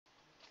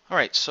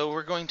Alright, so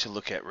we're going to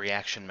look at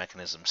reaction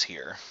mechanisms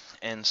here.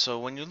 And so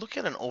when you look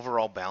at an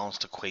overall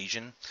balanced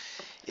equation,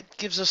 it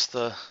gives us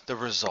the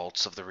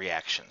results of the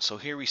reaction. So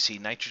here we see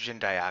nitrogen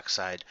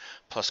dioxide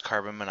plus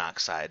carbon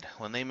monoxide.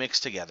 When they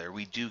mix together,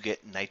 we do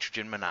get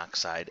nitrogen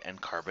monoxide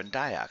and carbon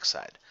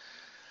dioxide.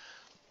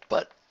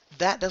 But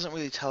that doesn't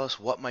really tell us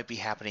what might be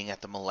happening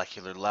at the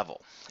molecular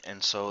level.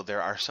 And so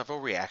there are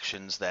several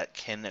reactions that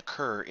can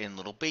occur in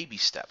little baby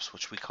steps,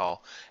 which we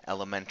call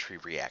elementary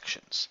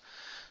reactions.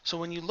 So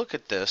when you look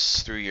at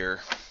this through your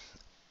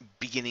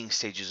beginning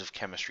stages of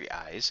chemistry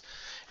eyes,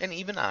 and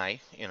even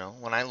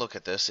when I look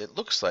at this, it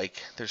looks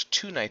like there's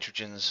two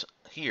nitrogens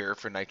here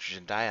for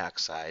nitrogen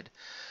dioxide,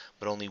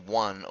 but only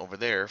one over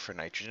there for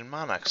nitrogen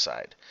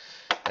monoxide,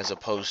 as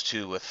opposed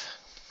to with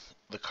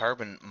the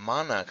carbon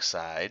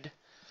monoxide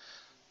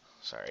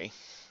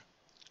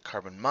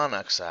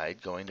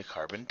going to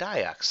carbon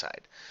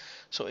dioxide.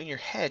 So in your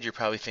head, you're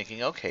probably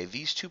thinking, okay,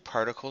 these two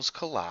particles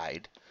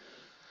collide,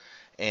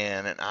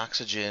 and an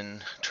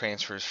oxygen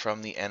transfers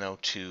from the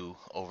NO2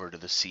 over to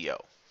the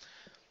CO.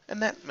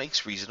 And that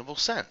makes reasonable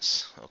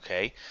sense,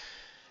 okay?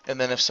 And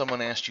then if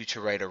someone asked you to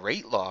write a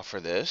rate law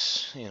for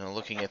this,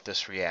 looking at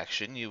this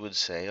reaction, you would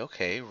say,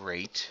 okay,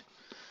 rate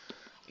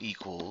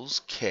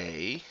equals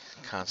K,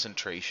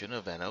 concentration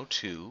of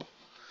NO2,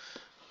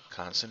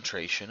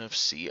 concentration of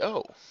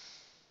CO.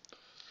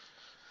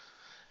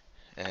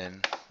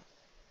 And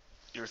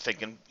you're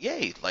thinking,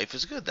 yay, life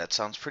is good. That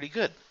sounds pretty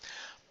good.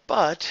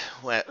 But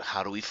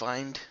how do we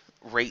find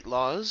rate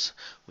laws?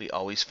 We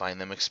always find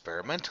them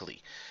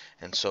experimentally.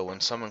 And so when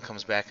someone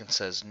comes back and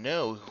says,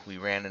 no, we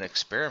ran an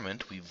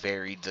experiment, we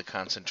varied the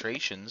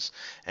concentrations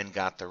and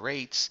got the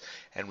rates,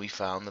 and we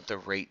found that the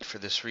rate for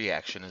this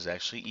reaction is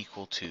actually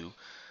equal to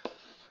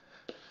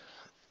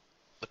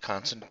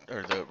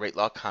the rate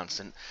law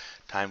constant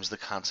times the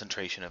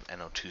concentration of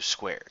NO2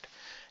 squared.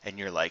 And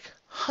you're like,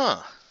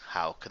 huh,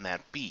 how can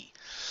that be?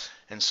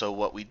 And so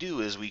what we do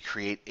is we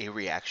create a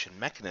reaction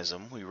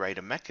mechanism. We write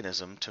a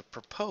mechanism to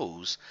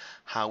propose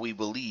how we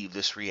believe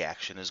this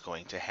reaction is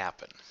going to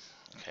happen.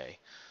 Okay.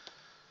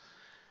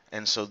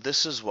 And so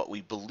this is what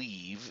we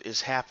believe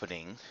is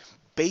happening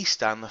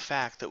based on the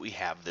fact that we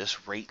have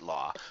this rate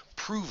law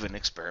proven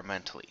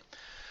experimentally.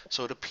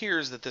 So it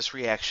appears that this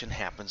reaction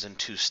happens in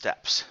two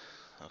steps.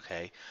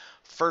 Okay.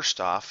 First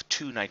off,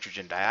 two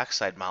nitrogen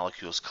dioxide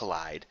molecules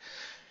collide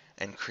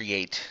and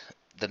create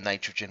the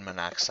nitrogen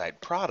monoxide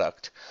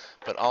product,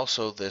 but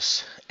also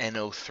this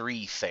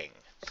NO3 thing.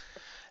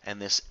 And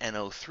this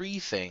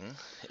NO3 thing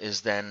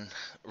is then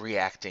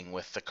reacting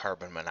with the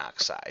carbon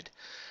monoxide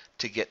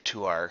to get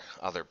to our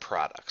other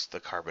products, the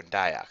carbon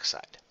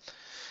dioxide.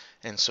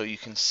 And so you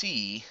can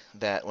see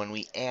that when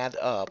we add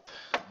up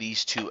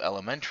these two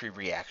elementary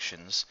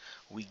reactions,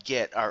 we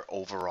get our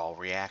overall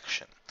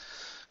reaction.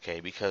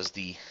 Okay, because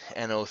the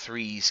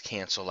NO3s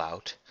cancel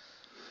out,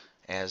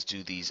 as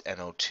do these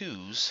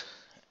NO2s,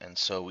 and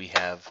so we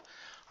have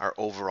our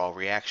overall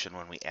reaction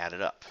when we add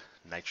it up.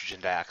 Nitrogen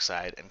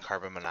dioxide and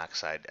carbon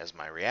monoxide as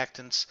my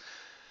reactants,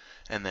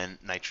 and then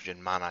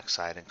nitrogen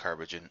monoxide and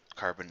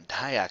carbon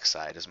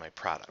dioxide as my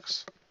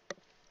products.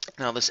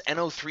 Now this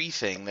NO3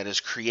 thing that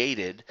is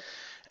created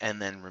and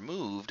then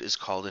removed is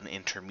called an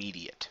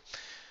intermediate.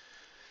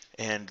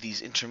 And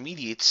these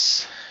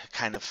intermediates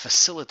kind of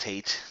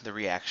facilitate the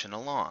reaction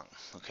along.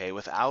 Okay,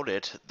 without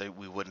it,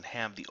 we wouldn't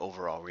have the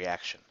overall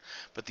reaction.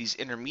 But these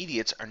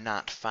intermediates are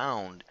not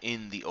found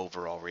in the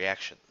overall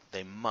reaction.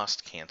 They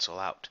must cancel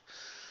out.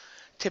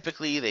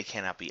 Typically, they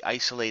cannot be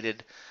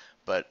isolated,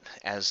 but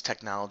as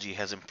technology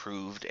has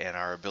improved and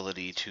our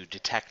ability to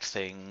detect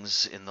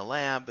things in the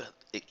lab,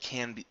 they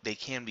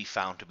can be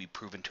found to be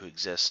proven to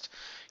exist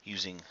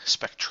using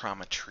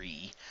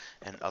spectrometry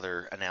and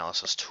other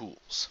analysis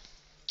tools.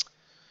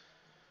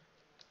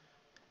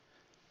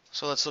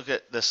 So let's look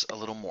at this a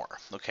little more,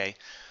 okay?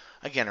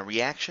 Again, a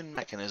reaction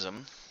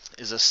mechanism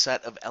is a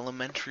set of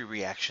elementary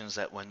reactions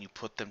that when you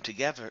put them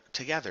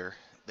together,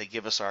 they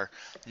give us our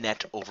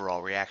net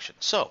overall reaction.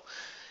 So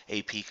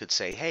AP could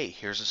say, hey,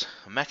 here's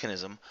a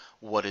mechanism.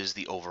 What is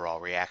the overall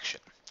reaction?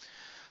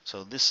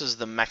 So this is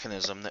the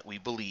mechanism that we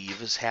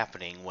believe is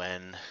happening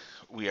when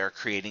we are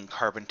creating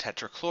carbon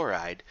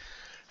tetrachloride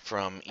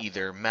from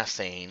either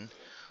methane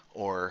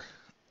or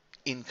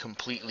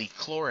incompletely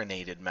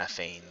chlorinated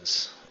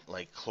methanes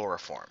like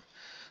chloroform.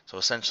 So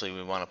essentially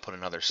we want to put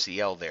another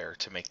Cl there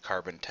to make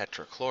carbon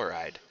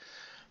tetrachloride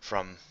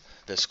from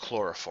this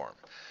chloroform.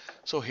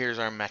 So here's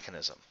our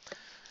mechanism.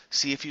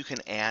 See if you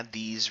can add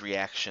these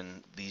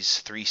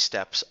three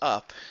steps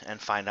up and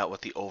find out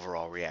what the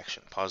overall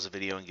reaction. Pause the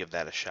video and give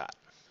that a shot.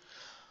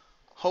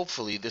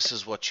 Hopefully this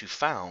is what you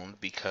found,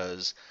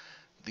 because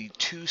the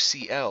two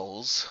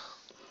Cl's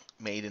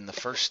made in the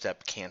first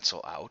step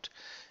cancel out,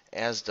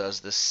 as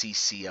does the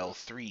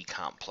CCl3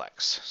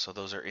 complex. So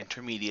those are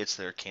intermediates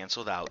that are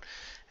canceled out,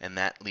 and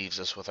that leaves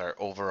us with our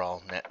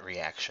overall net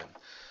reaction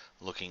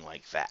looking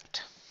like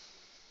that.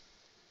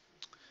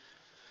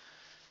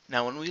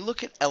 Now when we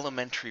look at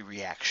elementary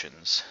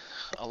reactions,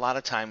 a lot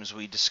of times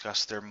we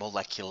discuss their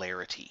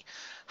molecularity.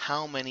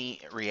 how many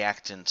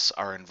reactants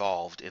are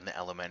involved in the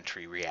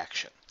elementary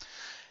reaction.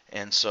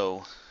 And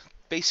so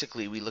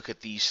basically we look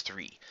at these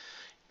three.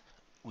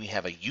 We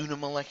have a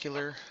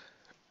unimolecular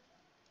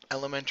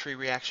elementary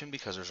reaction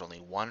because there's only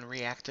one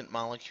reactant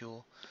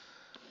molecule.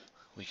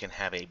 We can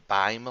have a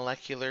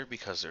bimolecular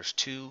because there's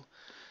two,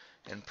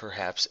 and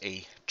perhaps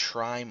a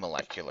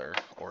trimolecular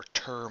or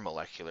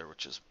termolecular,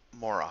 which is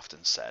more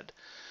often said,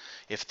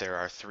 if there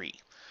are three.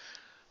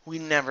 We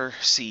never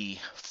see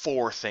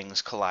four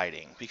things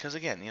colliding because,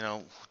 again,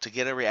 to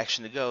get a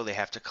reaction to go, they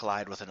have to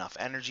collide with enough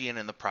energy and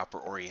in the proper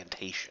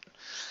orientation.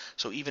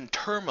 So even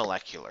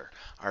termolecular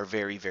are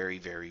very, very,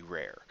 very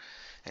rare,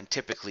 and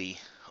typically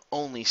the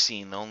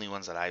only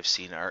ones that I've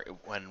seen are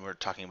when we're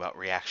talking about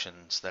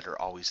reactions that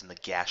are always in the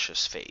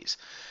gaseous phase,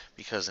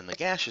 because in the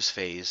gaseous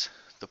phase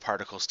the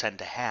particles tend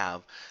to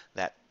have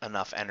that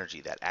enough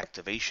energy, that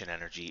activation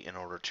energy, in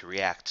order to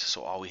react,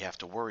 so all we have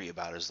to worry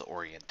about is the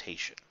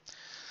orientation.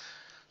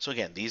 So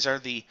again, these are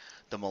the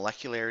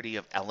molecularity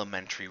of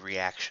elementary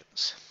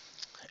reactions,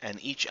 and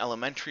each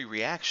elementary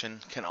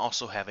reaction can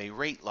also have a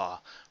rate law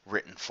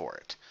written for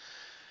it.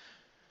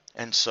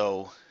 And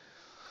so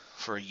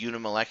for a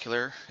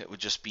unimolecular, it would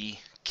just be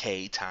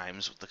K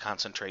times the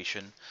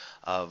concentration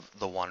of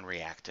the one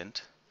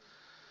reactant.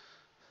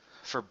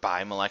 For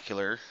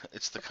bimolecular,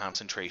 it's the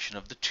concentration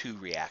of the two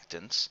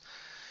reactants.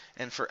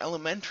 And for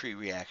elementary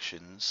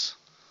reactions,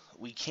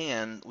 we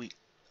can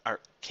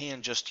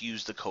just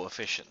use the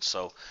coefficients.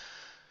 So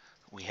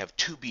we have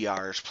two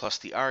Brs plus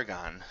the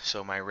argon,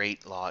 so my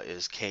rate law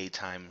is K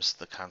times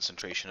the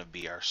concentration of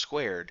Br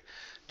squared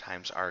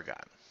times argon.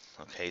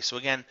 Okay, so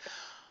again,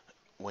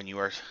 when you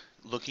are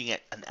looking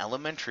at an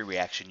elementary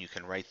reaction, you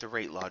can write the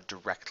rate law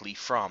directly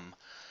from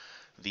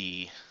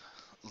the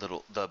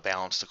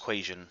balanced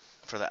equation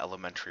for the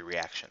elementary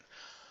reaction.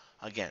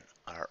 Again,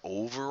 our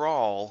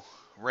overall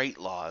rate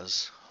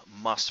laws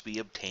must be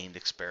obtained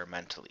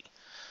experimentally.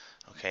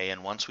 Okay,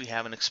 and once we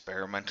have an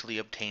experimentally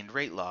obtained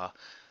rate law,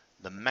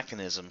 the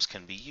mechanisms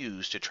can be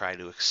used to try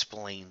to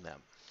explain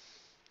them.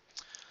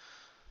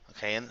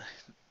 Okay, and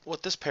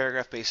what this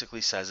paragraph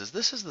basically says is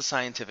this is the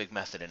scientific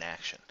method in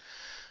action.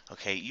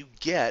 Okay, you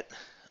get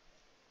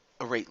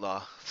a rate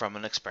law from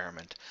an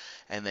experiment,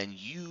 and then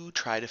you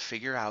try to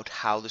figure out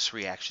how this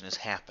reaction is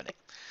happening.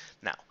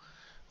 Now,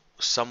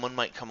 someone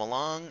might come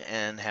along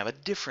and have a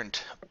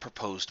different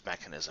proposed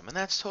mechanism, and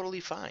that's totally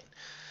fine.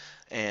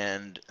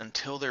 And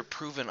until they're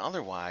proven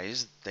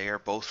otherwise, they are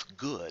both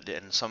good.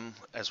 And some,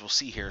 as we'll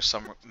see here,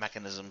 some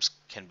mechanisms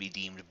can be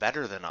deemed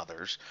better than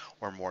others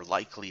or more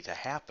likely to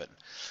happen.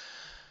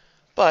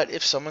 But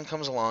if someone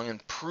comes along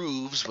and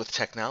proves with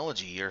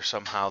technology or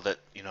somehow that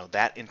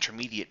that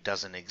intermediate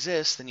doesn't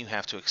exist, then you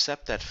have to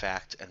accept that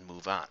fact and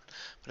move on.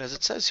 But as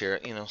it says here,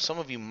 some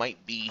of you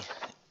might be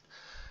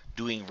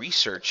doing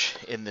research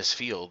in this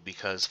field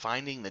because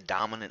finding the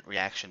dominant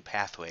reaction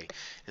pathway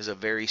is a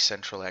very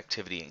central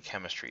activity in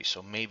chemistry.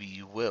 So maybe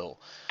you will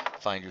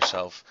find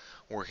yourself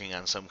working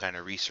on some kind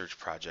of research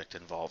project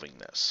involving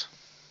this.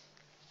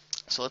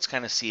 So let's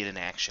kind of see it in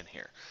action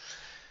here.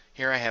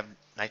 Here I have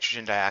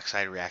nitrogen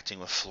dioxide reacting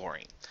with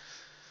fluorine.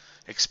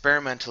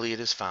 Experimentally, it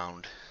is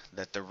found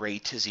that the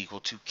rate is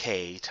equal to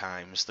K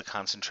times the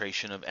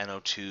concentration of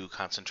NO2,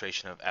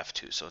 concentration of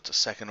F2. So it's a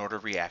second order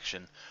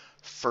reaction,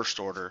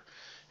 first order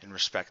in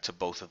respect to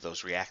both of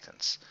those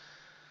reactants.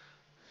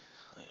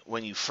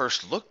 When you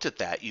first looked at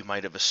that, you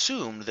might have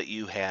assumed that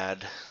you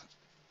had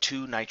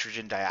two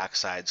nitrogen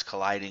dioxides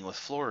colliding with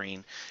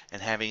fluorine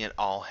and having it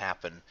all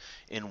happen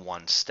in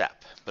one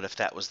step. But if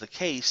that was the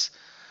case,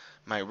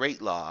 my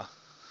rate law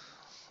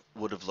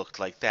would have looked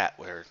like that,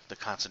 where the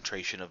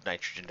concentration of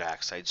nitrogen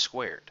dioxide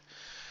squared.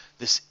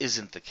 This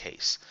isn't the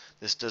case.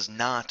 This does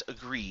not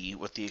agree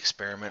with the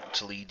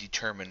experimentally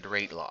determined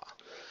rate law.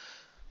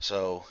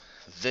 So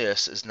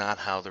this is not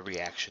how the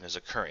reaction is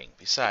occurring.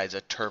 Besides,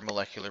 a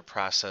termolecular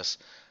process,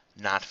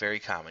 not very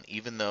common.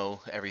 Even though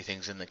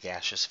everything's in the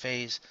gaseous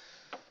phase,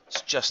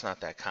 it's just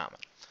not that common.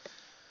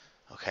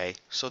 Okay,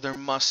 so there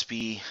must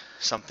be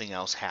something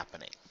else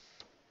happening.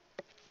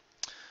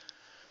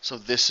 So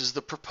this is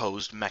the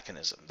proposed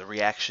mechanism. The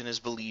reaction is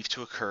believed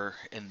to occur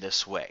in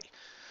this way.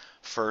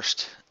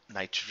 First,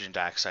 nitrogen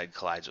dioxide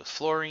collides with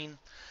fluorine,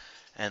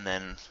 and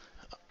then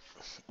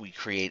we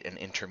create an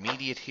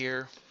intermediate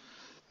here,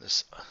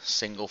 this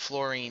single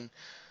fluorine,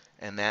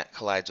 and that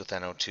collides with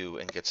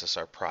NO2 and gets us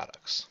our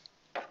products.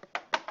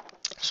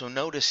 So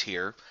notice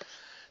here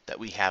that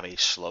we have a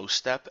slow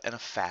step and a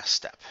fast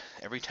step.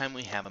 Every time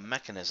we have a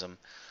mechanism,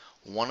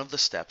 one of the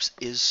steps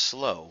is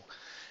slow,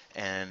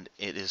 and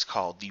it is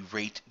called the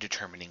rate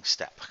determining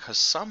step because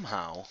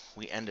somehow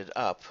we ended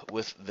up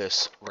with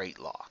this rate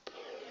law.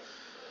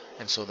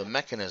 And so the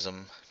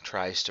mechanism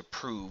tries to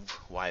prove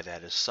why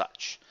that is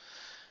such.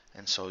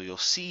 And so you'll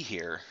see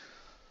here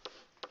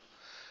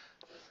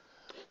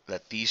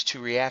that these two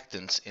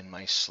reactants in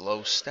my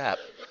slow step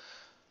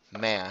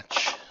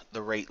match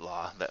the rate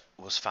law that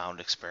was found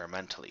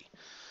experimentally.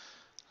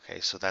 Okay,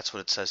 so that's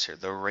what it says here.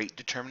 The rate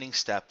determining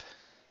step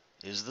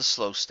is the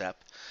slow step,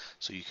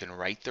 so you can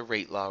write the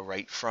rate law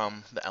right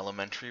from the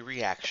elementary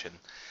reaction,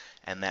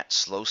 And that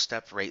slow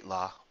step rate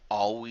law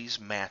always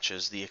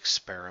matches the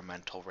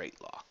experimental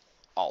rate law.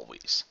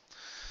 Always.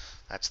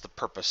 That's the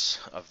purpose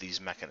of these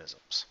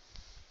mechanisms.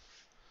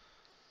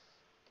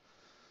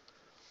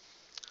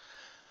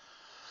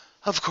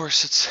 Of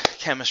course, it's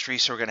chemistry,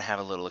 so we're going to have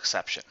a little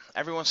exception.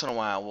 Every once in a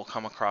while, we'll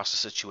come across a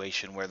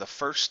situation where the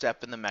first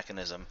step in the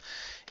mechanism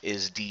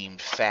is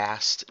deemed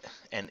fast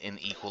and in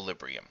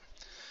equilibrium.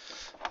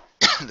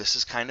 This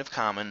is kind of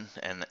common,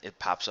 and it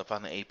pops up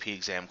on the AP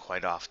exam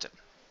quite often.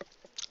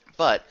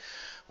 But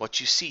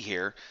what you see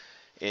here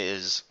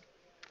is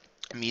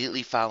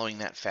immediately following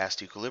that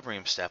fast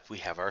equilibrium step, we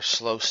have our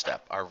slow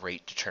step, our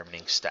rate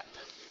determining step.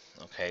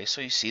 Okay,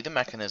 so you see the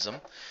mechanism,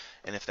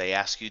 and if they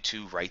ask you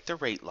to write the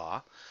rate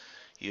law,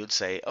 you would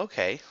say,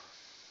 okay,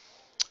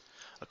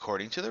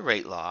 according to the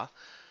rate law,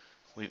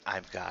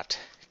 I've got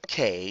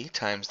K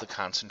times the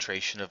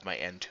concentration of my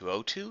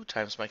N2O2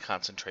 times my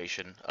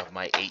concentration of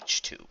my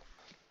H2.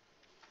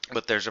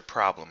 But there's a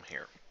problem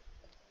here.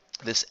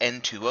 This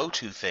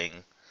N2O2 thing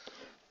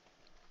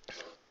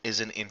is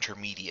an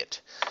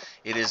intermediate.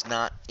 It is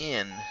not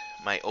in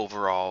my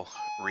overall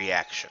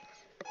reaction.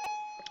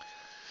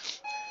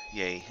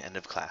 Yay, end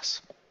of class.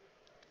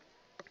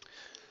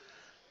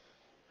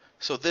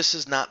 So this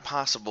is not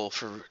possible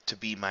to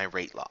be my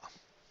rate law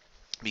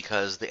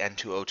because the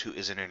N2O2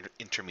 is an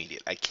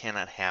intermediate. I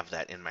cannot have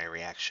that in my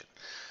reaction.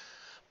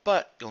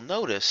 But you'll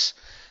notice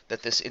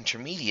that this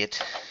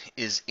intermediate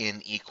is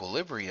in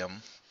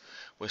equilibrium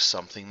with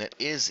something that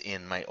is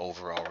in my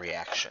overall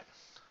reaction.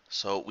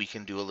 So we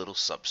can do a little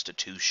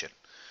substitution.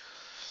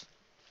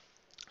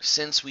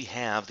 Since we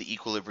have the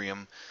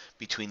equilibrium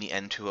between the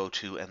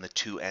N2O2 and the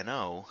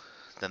 2NO,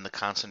 then the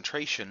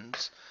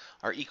concentrations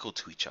are equal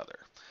to each other.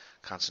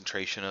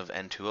 Concentration of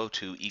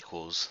N2O2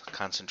 equals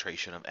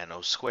concentration of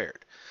NO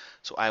squared.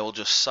 So I will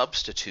just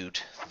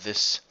substitute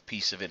this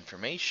piece of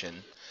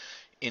information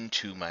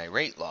into my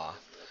rate law,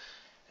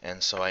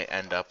 and so I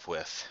end up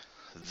with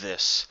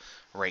this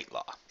rate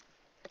law.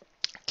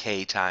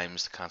 K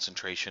times the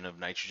concentration of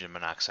nitrogen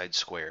monoxide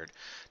squared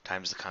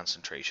times the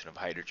concentration of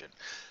hydrogen.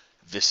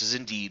 This is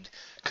indeed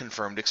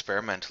confirmed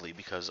experimentally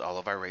because all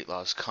of our rate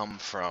laws come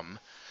from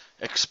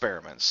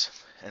experiments.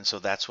 And so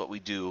that's what we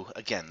do.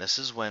 Again, this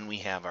is when we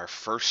have our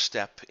first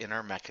step in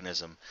our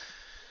mechanism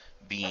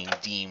being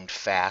deemed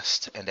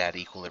fast and at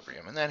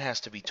equilibrium. And that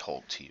has to be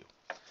told to you.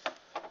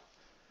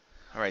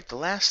 All right, the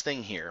last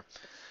thing here,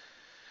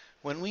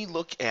 when we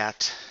look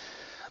at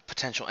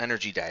potential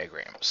energy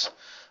diagrams,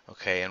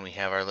 okay, and we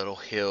have our little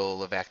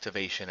hill of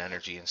activation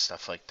energy and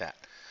stuff like that,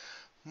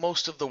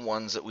 most of the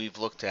ones that we've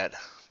looked at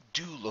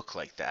do look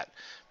like that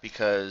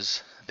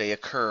because they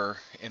occur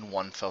in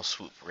one fell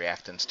swoop,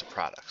 reactants to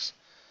products.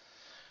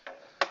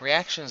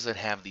 Reactions that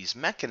have these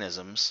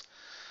mechanisms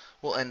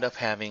will end up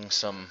having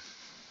some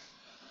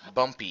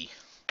bumpy,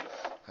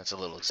 that's a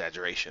little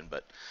exaggeration,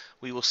 but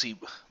we will see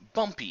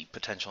bumpy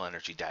potential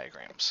energy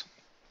diagrams.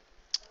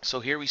 So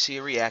here we see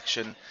a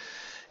reaction,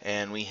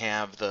 and we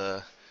have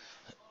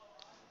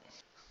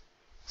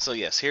so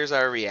yes, here's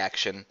our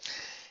reaction,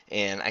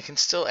 and I can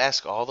still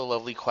ask all the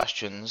lovely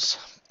questions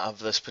of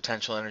this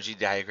potential energy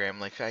diagram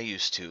like I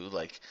used to,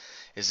 like,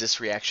 is this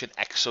reaction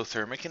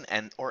exothermic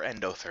or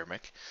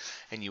endothermic?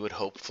 And you would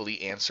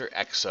hopefully answer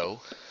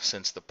exo,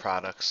 since the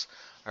products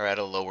are at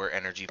a lower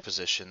energy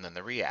position than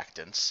the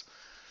reactants.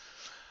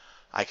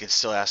 I could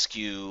still ask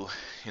you,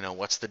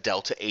 what's the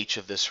delta H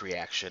of this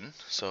reaction?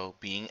 So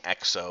being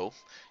exo,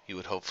 you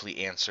would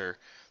hopefully answer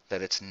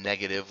that it's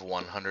negative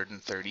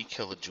 130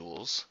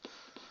 kilojoules,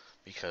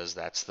 because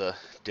that's the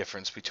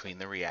difference between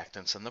the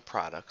reactants and the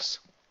products.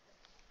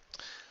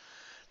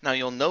 Now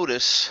you'll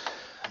notice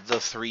the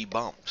 3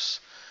 bumps.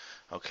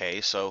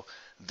 Okay, so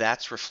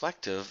that's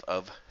reflective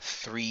of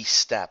 3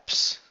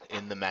 steps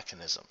in the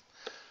mechanism.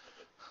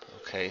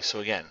 Okay, so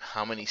again,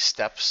 how many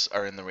steps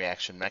are in the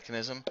reaction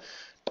mechanism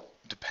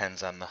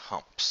depends on the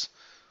humps.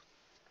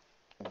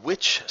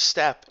 Which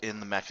step in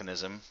the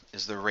mechanism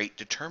is the rate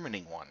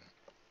determining one?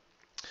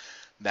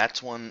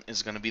 That one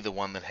is going to be the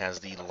one that has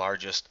the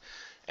largest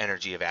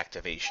energy of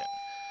activation.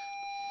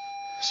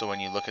 So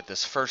when you look at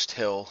this first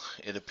hill,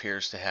 it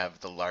appears to have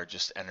the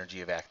largest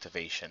energy of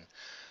activation.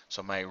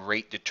 So my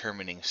rate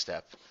determining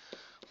step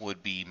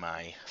would be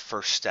my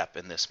first step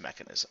in this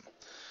mechanism.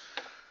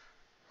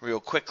 Real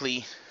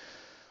quickly,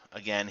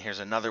 again, here's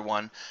another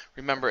one.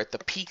 Remember, at the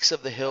peaks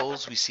of the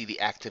hills, we see the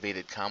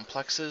activated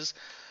complexes.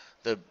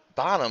 The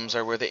bottoms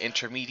are where the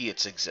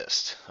intermediates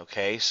exist.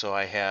 Okay, so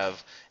I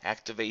have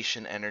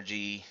activation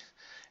energy,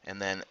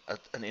 and then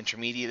an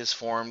intermediate is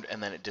formed,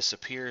 and then it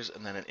disappears,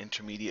 and then an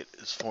intermediate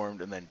is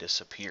formed, and then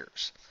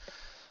disappears.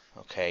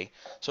 Okay,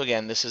 so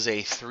again, this is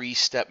a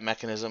 3-step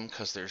mechanism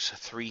because there's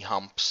 3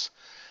 humps,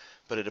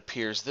 but it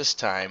appears this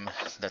time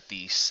that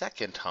the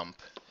second hump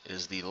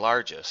is the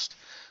largest,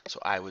 so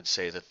I would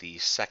say that the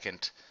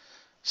second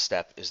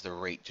step is the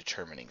rate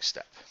determining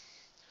step.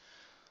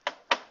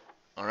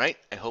 All right,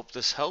 I hope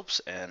this helps,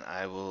 and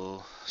I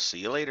will see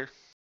you later.